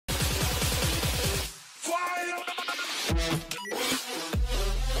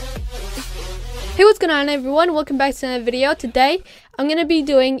Hey, what's going on everyone? Welcome back to another video. Today I'm gonna be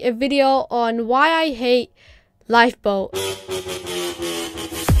doing a video on why I hate Lifeboat.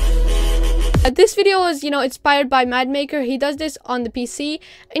 This video was, inspired by Madmaker. He does this on the PC,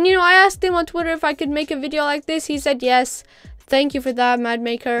 and I asked him on Twitter if I could make a video like this. He said yes. Thank you for that,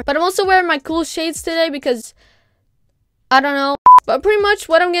 Madmaker. But I'm also wearing my cool shades today because I don't know. But pretty much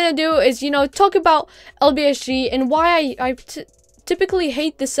what I'm gonna do is, talk about LBSG and why I typically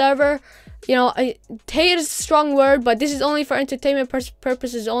hate the server. Hate is a strong word, but this is only for entertainment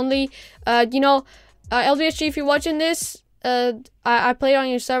purposes only. LBSG, if you're watching this, I played on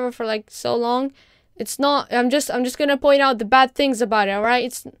your server for like so long. It's not. I'm just gonna point out the bad things about it. All right,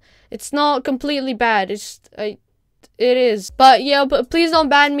 it's not completely bad. It is. But yeah, but please don't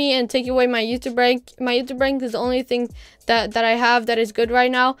ban me and take away my YouTube rank. My YouTube rank is the only thing that I have that is good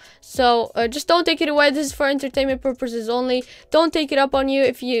right now. So just don't take it away. This is for entertainment purposes only. Don't take it up on you.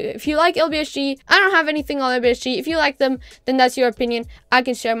 If you like LBSG, I don't have anything on LBSG. If you like them, then that's your opinion. I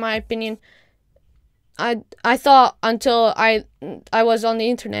can share my opinion. I thought until I was on the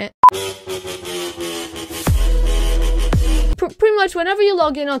internet. Pretty much whenever you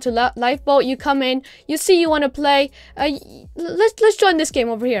log in onto Lifeboat, you come in, you see you want to play. Let's join this game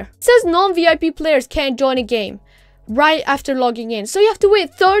over here. It says non-VIP players can't join a game right after logging in, so you have to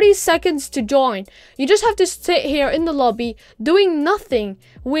wait 30 seconds to join. You just have to sit here in the lobby doing nothing,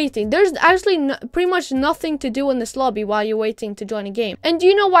 waiting. There's actually pretty much nothing to do in this lobby while you're waiting to join a game. And do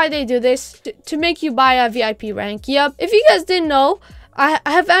you know why they do this? To make you buy a VIP rank. Yep. If you guys didn't know,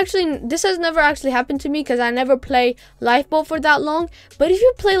 this has never actually happened to me because I never play Lifeboat for that long. But if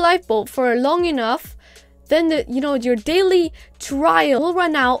you play Lifeboat for long enough, then your daily trial will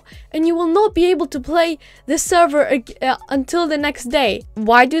run out and you will not be able to play the server until the next day.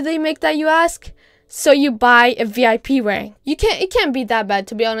 Why do they make that, you ask? So you buy a VIP rank. It can't be that bad,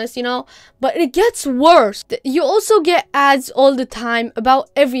 to be honest, but it gets worse. You also get ads all the time about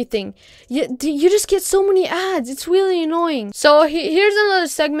everything. You just get so many ads. It's really annoying. So here's another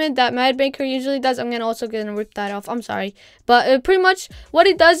segment that Madmaker usually does. I'm also gonna rip that off. I'm sorry, but pretty much what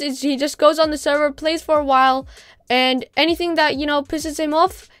he does is he just goes on the server, plays for a while, and anything that pisses him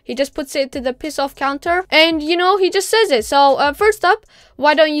off, he just puts it to the piss off counter, and he just says it. So first up,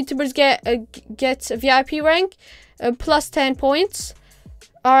 why don't YouTubers get a VIP rank? Plus 10 points.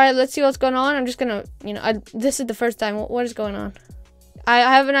 All right, let's see what's going on. I'm just gonna, this is the first time. What is going on?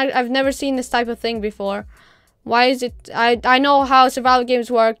 I've never seen this type of thing before. Why is it? I know how survival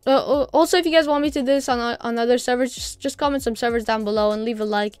games work. Also, if you guys want me to do this on other servers, just comment some servers down below and leave a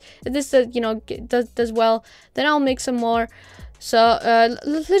like. If this does well, then I'll make some more. So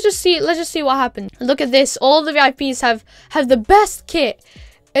let's just see what happens. Look at this. All the VIPs have the best kit,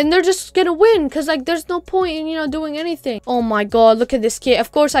 and they're just gonna win because there's no point in doing anything. Oh my god, look at this kit.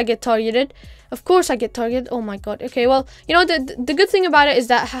 Of course I get targeted. Of course I get targeted. Oh my god. Okay, well, the good thing about it is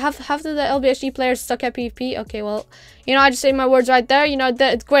that half of the LBSG players suck at PvP. Okay, well, I just say my words right there.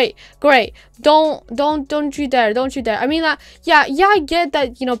 That's great. Don't you dare. I mean, yeah, I get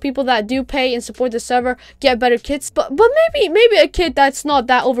that, people that do pay and support the server get better kits, but maybe a kit that's not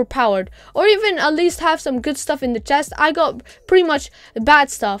that overpowered, or even at least have some good stuff in the chest. I got pretty much bad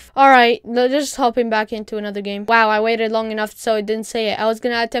stuff. All right, just hopping back into another game. Wow, I waited long enough so it didn't say it. I was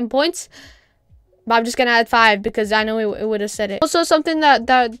gonna add 10 points. But I'm just gonna add 5 because I know it would have said it. Also, something that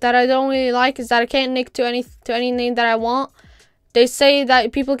I don't really like is that I can't nick to any name that I want. They say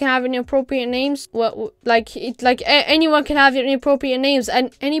that people can have inappropriate names. Well, anyone can have inappropriate names,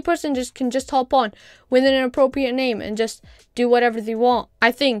 and any person can just hop on with an inappropriate name and just do whatever they want.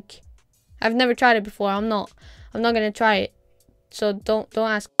 I think. I've never tried it before. I'm not gonna try it. So don't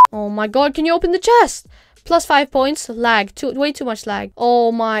ask. Oh my god! Can you open the chest? Plus 5 points. Lag. Way too much lag.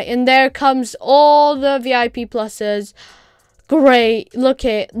 Oh my. And there comes all the VIP pluses. Great. Look.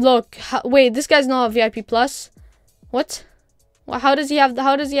 Wait, this guy's not a VIP plus. What? How does he have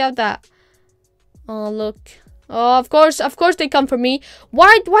that? Oh, look. Oh, of course they come for me.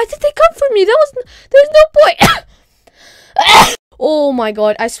 Why did they come for me? There's no point. Oh my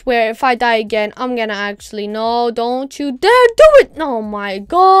god, I swear if I die again, I'm gonna actually... No, don't you dare do it! Oh my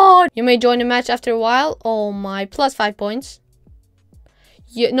god! You may join the match after a while. Oh my, plus 5 points.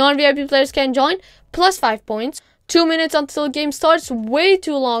 Non-VIP players can join. Plus 5 points. 2 minutes until the game starts. Way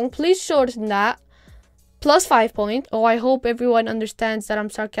too long. Please shorten that. Plus 5 points. Oh, I hope everyone understands that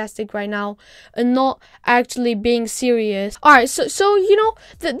I'm sarcastic right now and not actually being serious. Alright, so this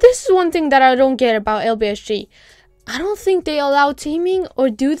is one thing that I don't get about LBSG. I don't think they allow teaming,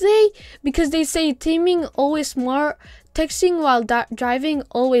 or do they? Because they say teaming always smart, texting while driving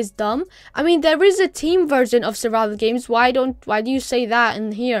always dumb. I mean, there is a team version of survival games. Why do you say that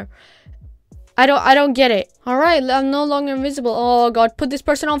in here? I don't get it. Alright, I'm no longer invisible. Oh god, put this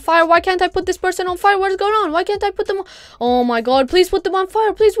person on fire. Why can't I put this person on fire? What is going on? Why can't I put them on? Oh my god, please put them on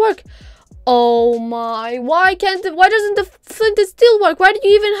fire. Please work. Oh my, why doesn't the flint and steel work? Why do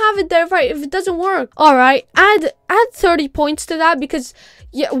you even have it there if it doesn't work? Alright, add 30 points to that, because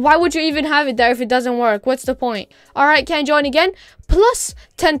yeah, why would you even have it there if it doesn't work? What's the point? Alright, can't join again. Plus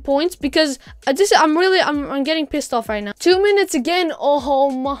 10 points, because I'm getting pissed off right now. 2 minutes again. Oh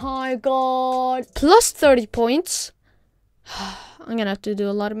my god. Plus 30 points. I'm gonna have to do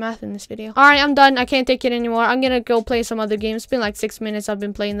a lot of math in this video. Alright, I'm done. I can't take it anymore. I'm gonna go play some other games. It's been like 6 minutes I've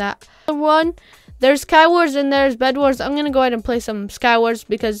been playing that. One, there's Sky Wars and there's Bed Wars. I'm gonna go ahead and play some Sky Wars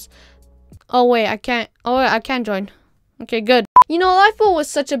because... Oh wait, I can't. Oh wait, I can't join. Okay, good. You know, Lifeboat was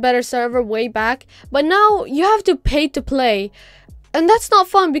such a better server way back, but now you have to pay to play. And that's not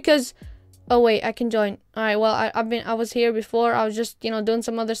fun because... Oh wait, I can join. Alright, well, I was here before. I was just, you know, doing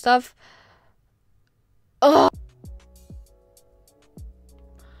some other stuff. Ugh.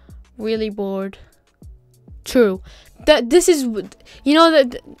 Really bored. True. This is, they're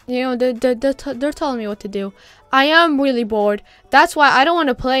telling me what to do. I am really bored. That's why I don't want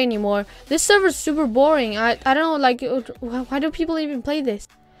to play anymore. This server's super boring. I don't know, like, why do people even play this?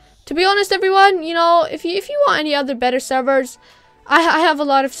 To be honest, everyone, you know, if you want any other better servers,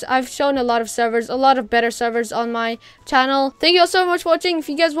 I've shown a lot of servers, a lot of better servers on my channel. Thank you all so much for watching. If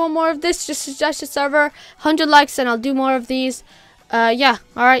you guys want more of this, just suggest a server. 100 likes and I'll do more of these. Yeah,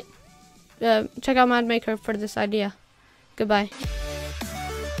 alright. Check out Mad Maker for this idea. Goodbye.